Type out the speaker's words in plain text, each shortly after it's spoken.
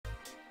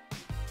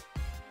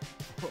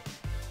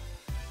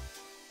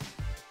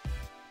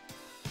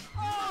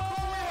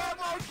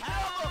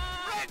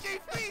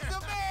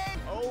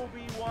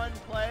Obi-Wan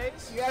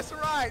plays. Yes,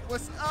 right.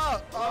 What's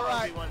up? All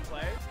right. Obi-Wan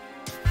plays.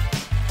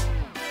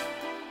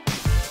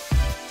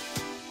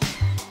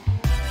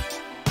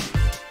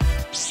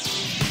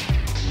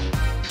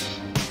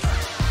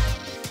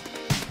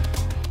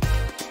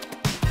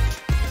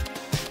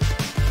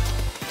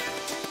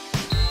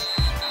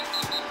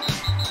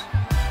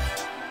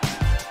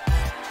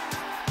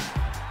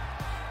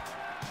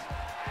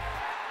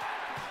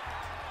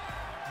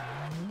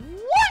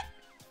 What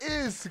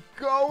is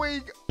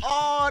going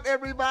on,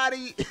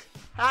 everybody?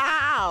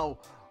 How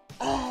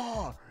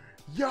are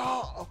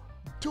y'all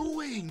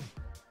doing?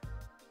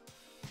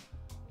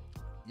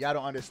 Y'all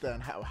don't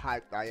understand how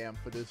hyped I am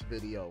for this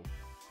video.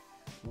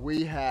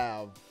 We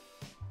have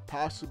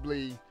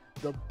possibly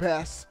the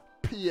best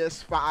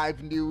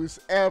PS5 news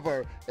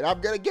ever, and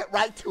I'm gonna get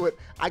right to it.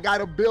 I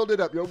gotta build it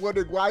up. You're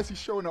wondering why is he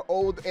showing an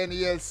old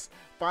NES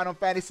Final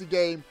Fantasy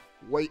game?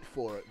 Wait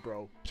for it,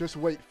 bro. Just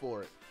wait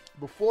for it.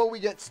 Before we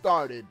get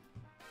started,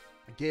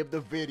 give the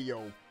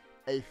video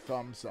a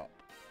thumbs up.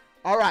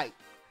 All right,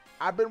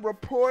 I've been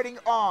reporting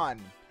on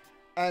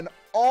an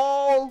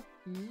all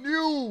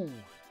new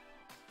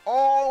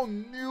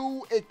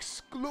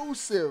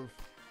exclusive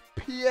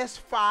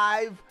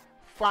PS5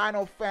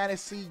 Final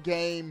Fantasy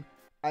game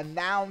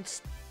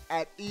announced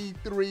at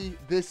E3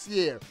 this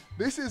year.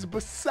 This is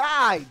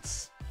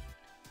besides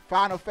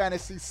Final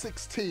Fantasy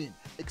 16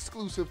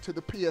 exclusive to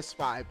the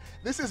PS5.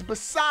 This is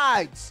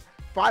besides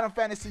Final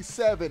Fantasy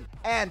 7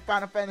 and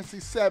Final Fantasy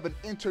 7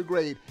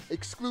 Intergrade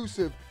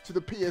exclusive to the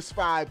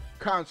PS5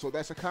 console.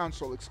 That's a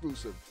console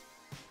exclusive.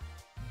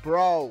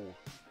 Bro,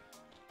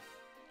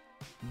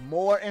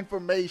 more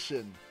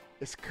information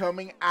is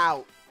coming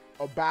out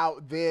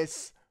about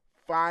this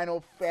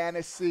Final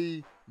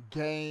Fantasy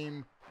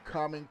game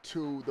coming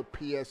to the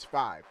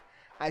PS5.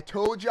 I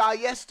told y'all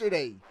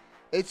yesterday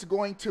it's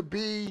going to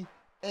be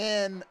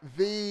in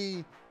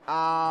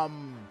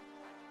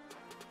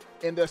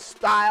the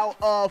style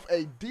of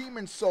a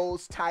Demon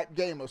Souls type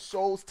game, a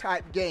Souls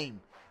type game.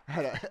 I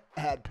had an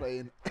ad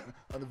playing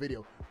on the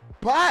video.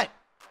 But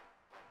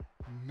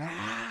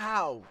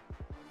now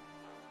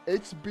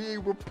it's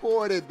being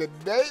reported the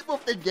name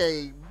of the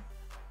game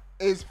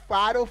is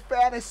Final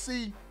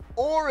Fantasy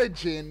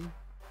Origin,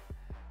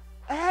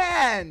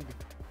 and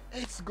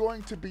it's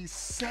going to be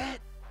set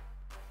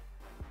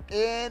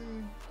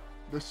in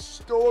the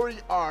story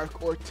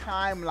arc or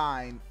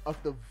timeline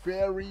of the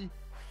very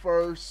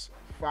first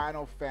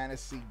Final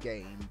Fantasy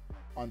game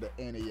on the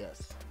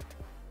NES.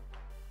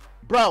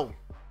 Bro,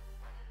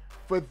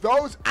 for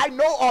those, I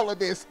know all of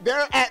this.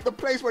 They're at the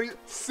place where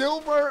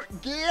silver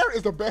gear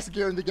is the best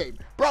gear in the game.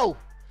 Bro,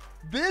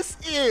 this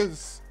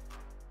is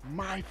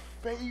my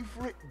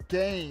favorite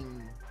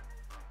game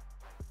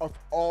of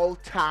all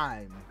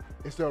time.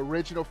 It's the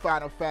original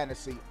Final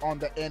Fantasy on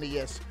the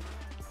NES.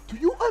 Do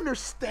you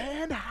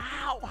understand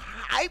how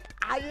hyped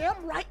I am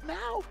right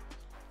now?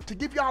 To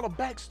give y'all a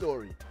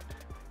backstory.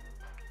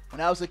 When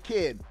I was a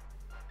kid,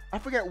 I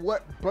forget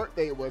what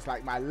birthday it was,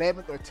 like my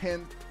 11th or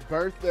 10th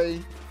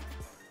birthday,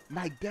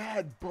 my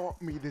dad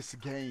bought me this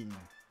game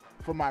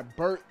for my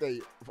birthday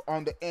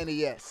on the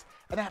NES.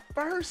 And at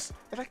first,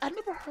 it's like I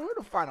never heard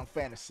of Final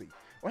Fantasy.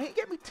 Well, he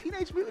gave me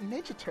Teenage Mutant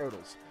Ninja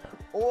Turtles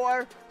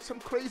or some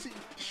crazy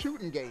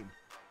shooting game.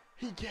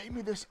 He gave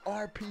me this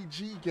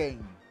RPG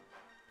game.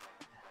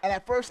 And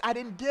at first, I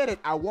didn't get it.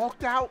 I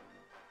walked out.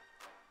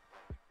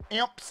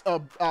 Imps,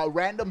 a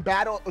random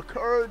battle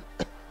occurred.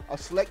 A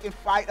selected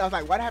fight. I was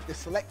like, why do I have to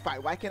select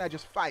fight? Why can't I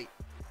just fight?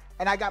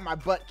 And I got my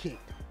butt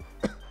kicked.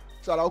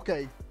 So,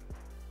 okay,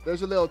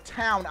 there's a little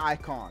town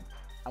icon.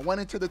 I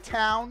went into the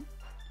town,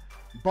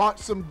 bought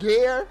some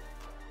gear,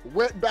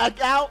 went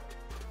back out.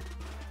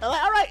 And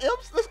like, all right,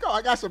 imps, let's go.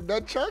 I got some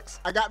nunchucks.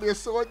 I got me a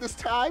sword this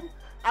time.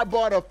 I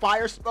bought a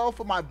fire spell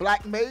for my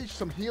black mage,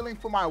 some healing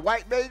for my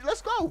white mage.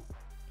 Let's go.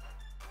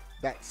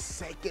 That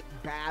second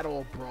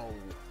battle, bro.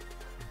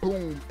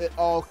 Boom, it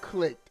all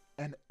clicked.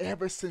 And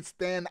ever since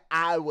then,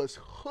 I was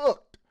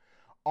hooked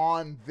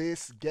on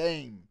this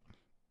game.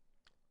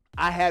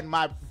 I had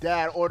my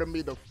dad order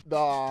me the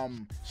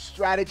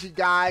strategy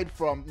guide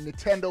from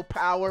Nintendo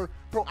Power.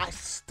 Bro, I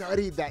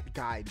studied that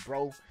guide,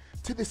 bro.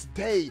 To this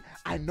day,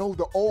 I know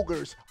the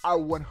ogres are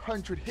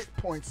 100 hit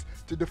points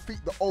to defeat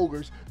the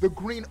ogres. The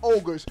green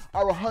ogres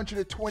are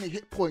 120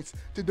 hit points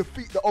to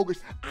defeat the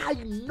ogres. I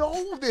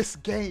know this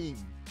game.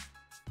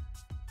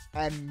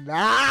 And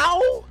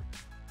now,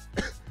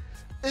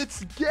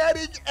 it's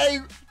getting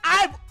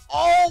I've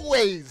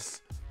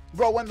always,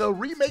 bro, when the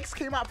remakes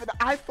came out for the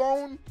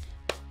iPhone,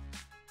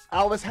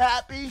 I was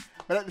happy,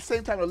 but at the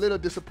same time a little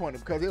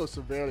disappointed because it was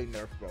severely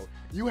nerfed, bro.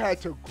 You had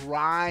to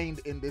grind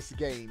in this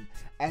game,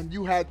 and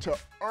you had to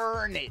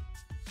earn it.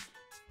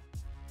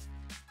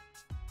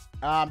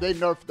 They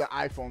nerfed the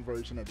iPhone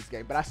version of this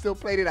game, but I still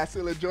played it. I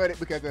still enjoyed it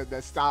because of the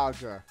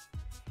nostalgia.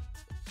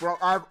 Bro,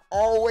 I've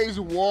always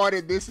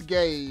wanted this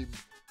game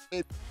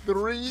in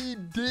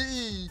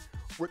 3D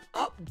with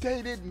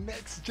updated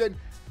next-gen.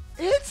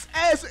 It's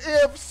as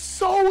if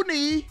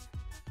Sony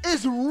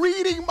is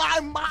reading my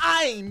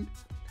mind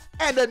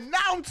and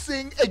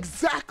announcing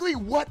exactly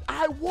what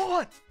I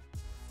want.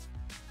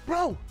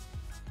 Bro,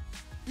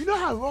 you know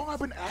how long I've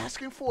been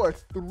asking for a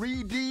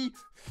 3D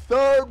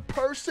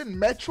third-person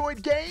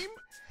Metroid game?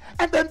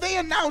 And then they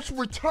announce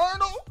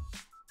Returnal?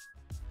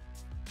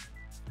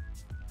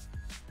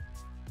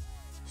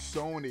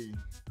 Sony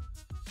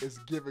is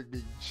giving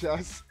me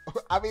just,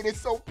 I mean, it's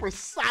so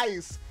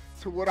precise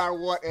to what I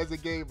want as a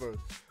gamer.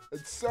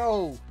 And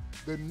so,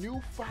 the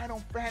new Final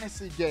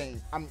Fantasy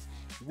game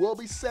will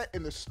be set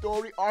in the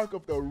story arc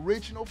of the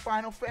original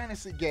Final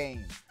Fantasy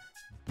game,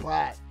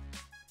 but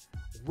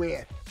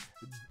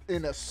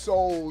in a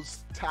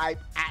Souls type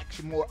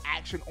action, more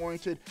action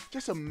oriented.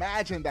 Just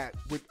imagine that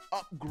with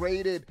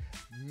upgraded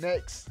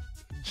next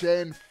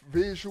gen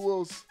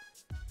visuals.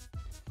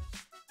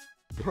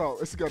 Bro,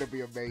 it's gonna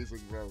be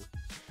amazing, bro.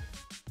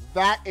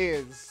 That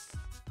is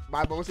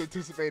my most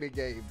anticipated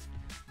game.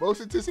 Most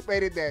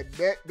anticipated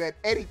than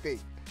anything.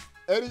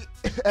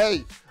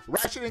 Hey,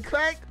 Ratchet and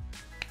Clank,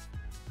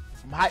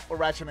 I'm hyped for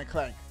Ratchet and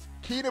Clank.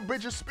 Kena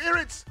Bridge of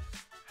Spirits,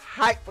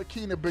 hyped for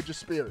Kena Bridge of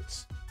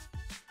Spirits.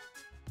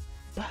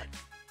 But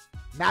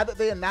now that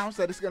they announced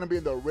that it's going to be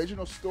in the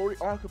original story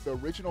arc of the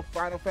original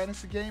Final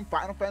Fantasy game,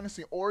 Final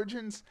Fantasy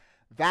Origins,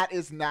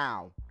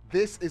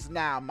 this is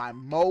now my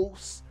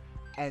most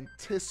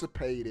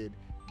anticipated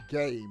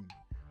game.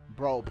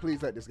 Bro,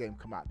 please let this game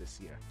come out this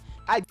year.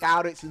 I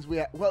doubt it, since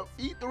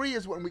E3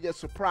 is when we get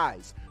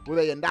surprised. Where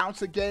they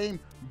announce a game,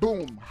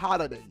 boom,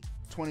 holiday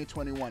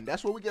 2021.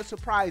 That's where we get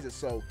surprises.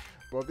 So,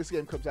 bro, if this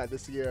game comes out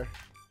this year,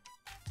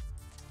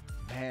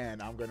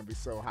 man, I'm going to be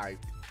so hyped.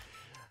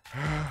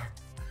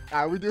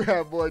 We do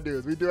have more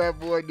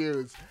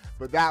news.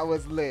 But that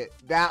was lit.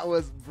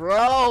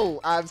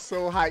 Bro, I'm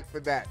so hyped for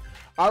that.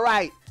 All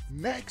right,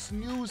 next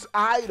news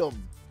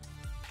item.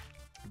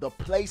 The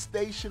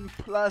PlayStation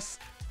Plus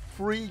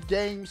free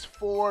games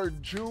for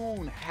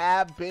June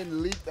have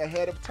been leaked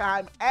ahead of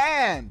time,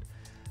 and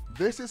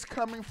this is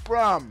coming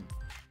from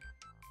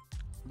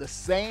the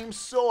same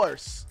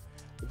source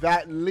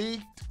that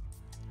leaked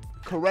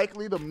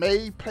correctly the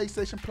May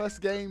PlayStation Plus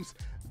games.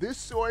 This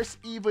source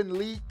even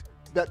leaked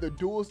that the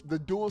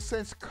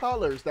DualSense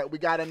colors that we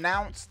got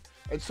announced,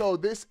 and so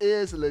this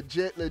is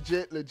legit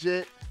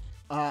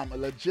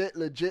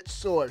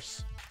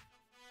source.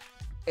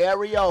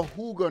 Area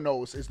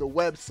Hugonos is the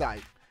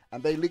website,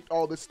 and they leaked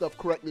all this stuff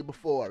correctly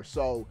before,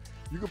 so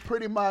you can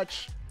pretty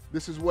much,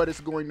 this is what it's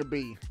going to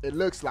be. It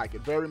looks like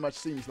it, very much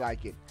seems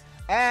like it.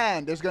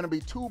 And there's going to be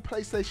 2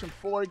 PlayStation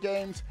 4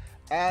 games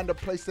and a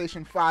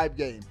PlayStation 5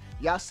 game.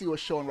 Y'all see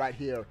what's showing right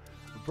here.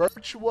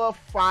 Virtua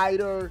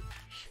Fighter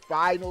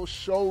Final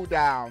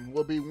Showdown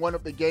will be one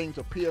of the games,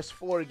 a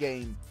PS4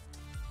 game,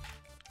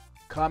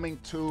 coming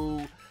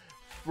to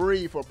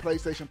free for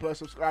PlayStation Plus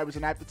subscribers.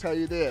 And I have to tell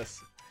you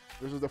this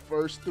was the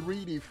first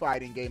 3D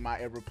fighting game I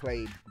ever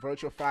played.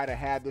 Virtua Fighter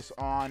had this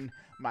on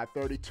my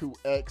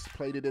 32X,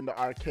 played it in the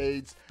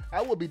arcades.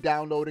 I will be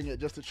downloading it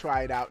just to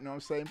try it out, you know what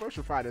I'm saying?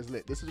 Virtua Fighter is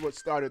lit. This is what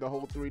started the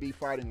whole 3D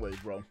fighting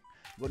wave, bro.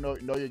 We'll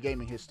know your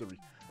gaming history.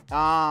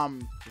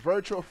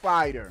 Virtua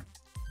Fighter.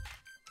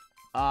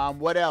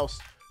 What else?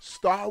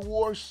 Star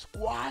Wars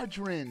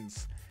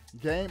Squadrons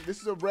game. This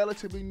is a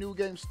relatively new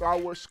game. Star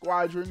Wars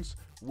Squadrons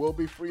will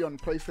be free on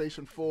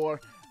PlayStation 4.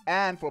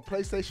 And for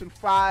PlayStation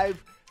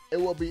 5, it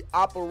will be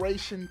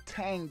Operation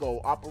Tango.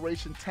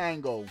 Operation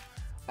Tango.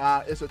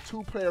 It's a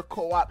 2-player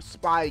co-op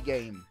spy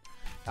game,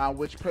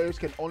 which players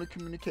can only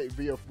communicate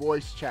via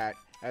voice chat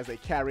as they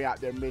carry out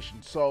their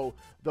mission. So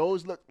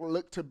those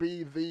look to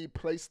be the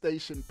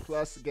PlayStation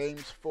Plus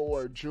games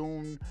for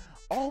June.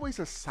 Always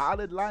a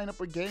solid lineup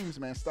of games,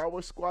 man. Star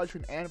Wars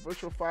Squadron and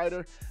Virtua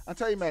Fighter. I'll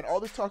tell you, man, all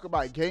this talk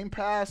about Game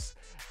Pass,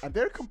 and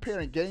they're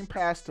comparing Game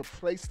Pass to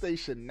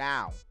PlayStation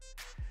Now.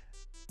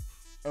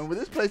 And with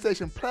this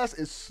PlayStation Plus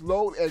is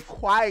slowly and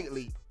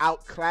quietly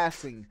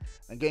outclassing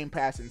Game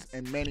Pass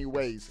in many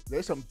ways.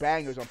 There's some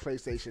bangers on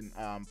PlayStation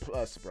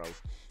Plus, bro.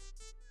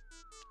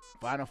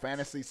 Final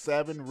Fantasy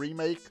VII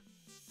Remake,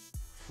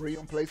 free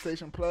on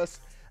PlayStation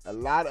Plus. A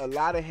lot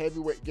of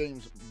heavyweight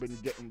games been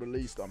getting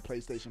released on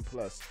PlayStation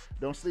Plus.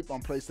 Don't sleep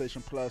on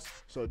PlayStation Plus.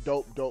 So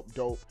dope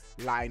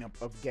lineup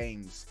of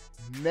games.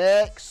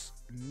 Next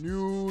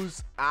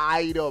news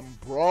item,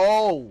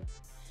 bro.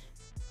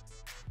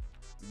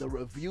 The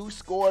review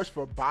scores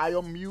for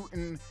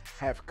Biomutant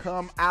have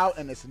come out,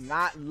 and it's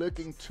not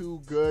looking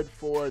too good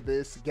for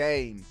this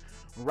game.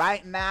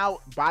 Right now,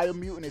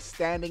 Biomutant is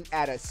standing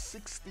at a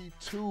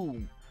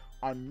 62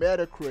 on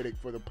Metacritic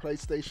for the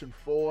PlayStation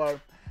 4.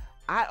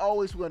 I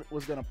always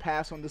was going to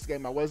pass on this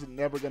game. I wasn't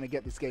never going to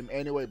get this game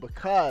anyway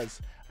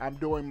because I'm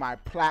doing my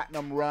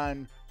platinum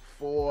run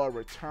for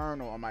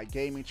Returnal on my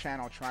gaming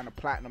channel, trying to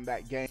platinum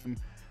that game.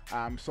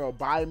 So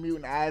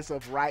Biomutant as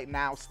of right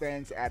now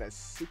stands at a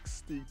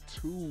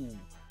 62.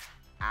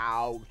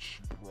 Ouch,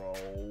 bro.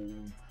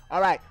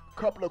 All right, a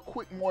couple of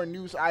quick more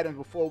news items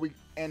before we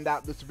end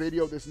out this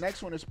video. This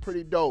next one is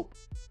pretty dope.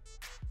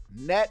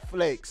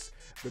 Netflix.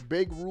 The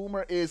big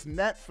rumor is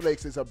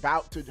Netflix is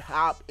about to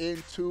hop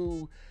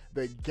into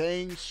the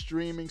game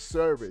streaming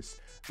service.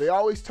 They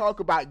always talk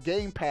about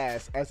Game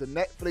Pass as the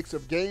Netflix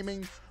of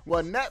gaming.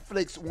 Well,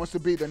 Netflix wants to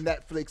be the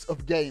Netflix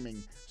of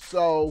gaming.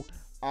 So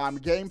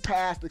Game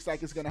Pass looks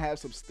like it's going to have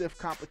some stiff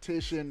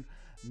competition.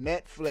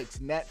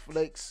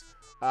 Netflix.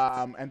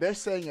 And they're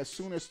saying as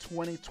soon as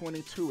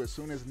 2022, as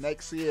soon as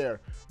next year,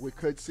 we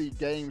could see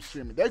game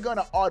streaming. They're going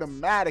to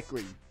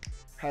automatically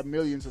have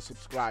millions of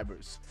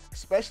subscribers,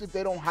 especially if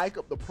they don't hike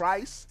up the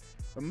price.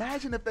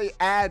 Imagine if they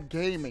add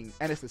gaming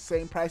and it's the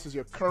same price as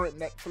your current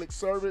Netflix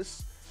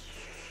service.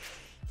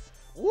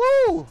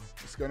 Woo!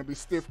 It's going to be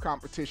stiff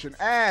competition.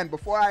 And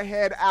before I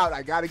head out,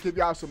 I got to give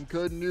y'all some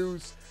good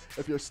news.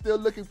 If you're still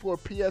looking for a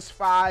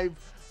PS5,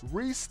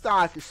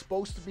 restock is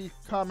supposed to be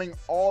coming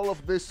all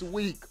of this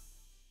week,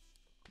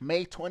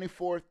 May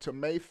 24th to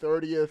May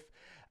 30th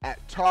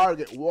at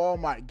Target,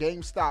 Walmart,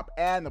 GameStop,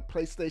 and the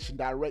PlayStation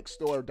Direct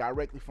store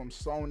directly from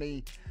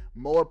Sony.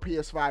 More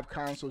PS5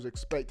 consoles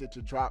expected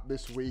to drop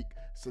this week,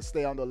 so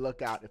stay on the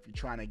lookout if you're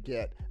trying to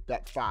get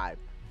that 5.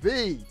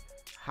 The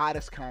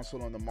hottest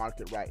console on the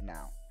market right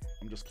now.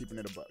 I'm just keeping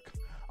it a buck.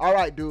 All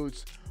right,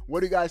 dudes, what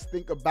do you guys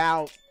think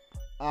about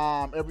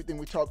everything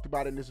we talked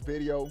about in this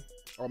video?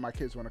 Or my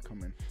kids want to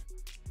come in.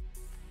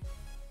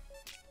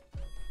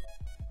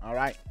 All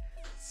right,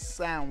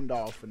 sound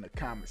off in the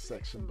comment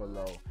section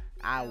below.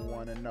 I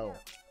want to know.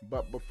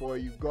 But before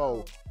you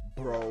go,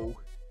 bro,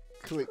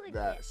 click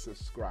that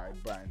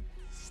subscribe button.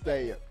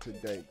 Stay up to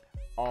date.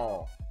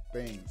 All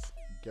things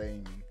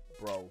gaming,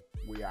 bro.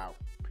 We out.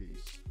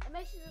 Peace. And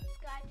make sure to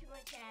subscribe to my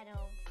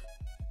channel.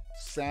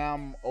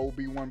 Sam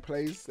OB1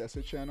 Plays. That's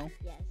his channel?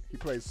 Yes. He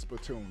plays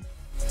Splatoon.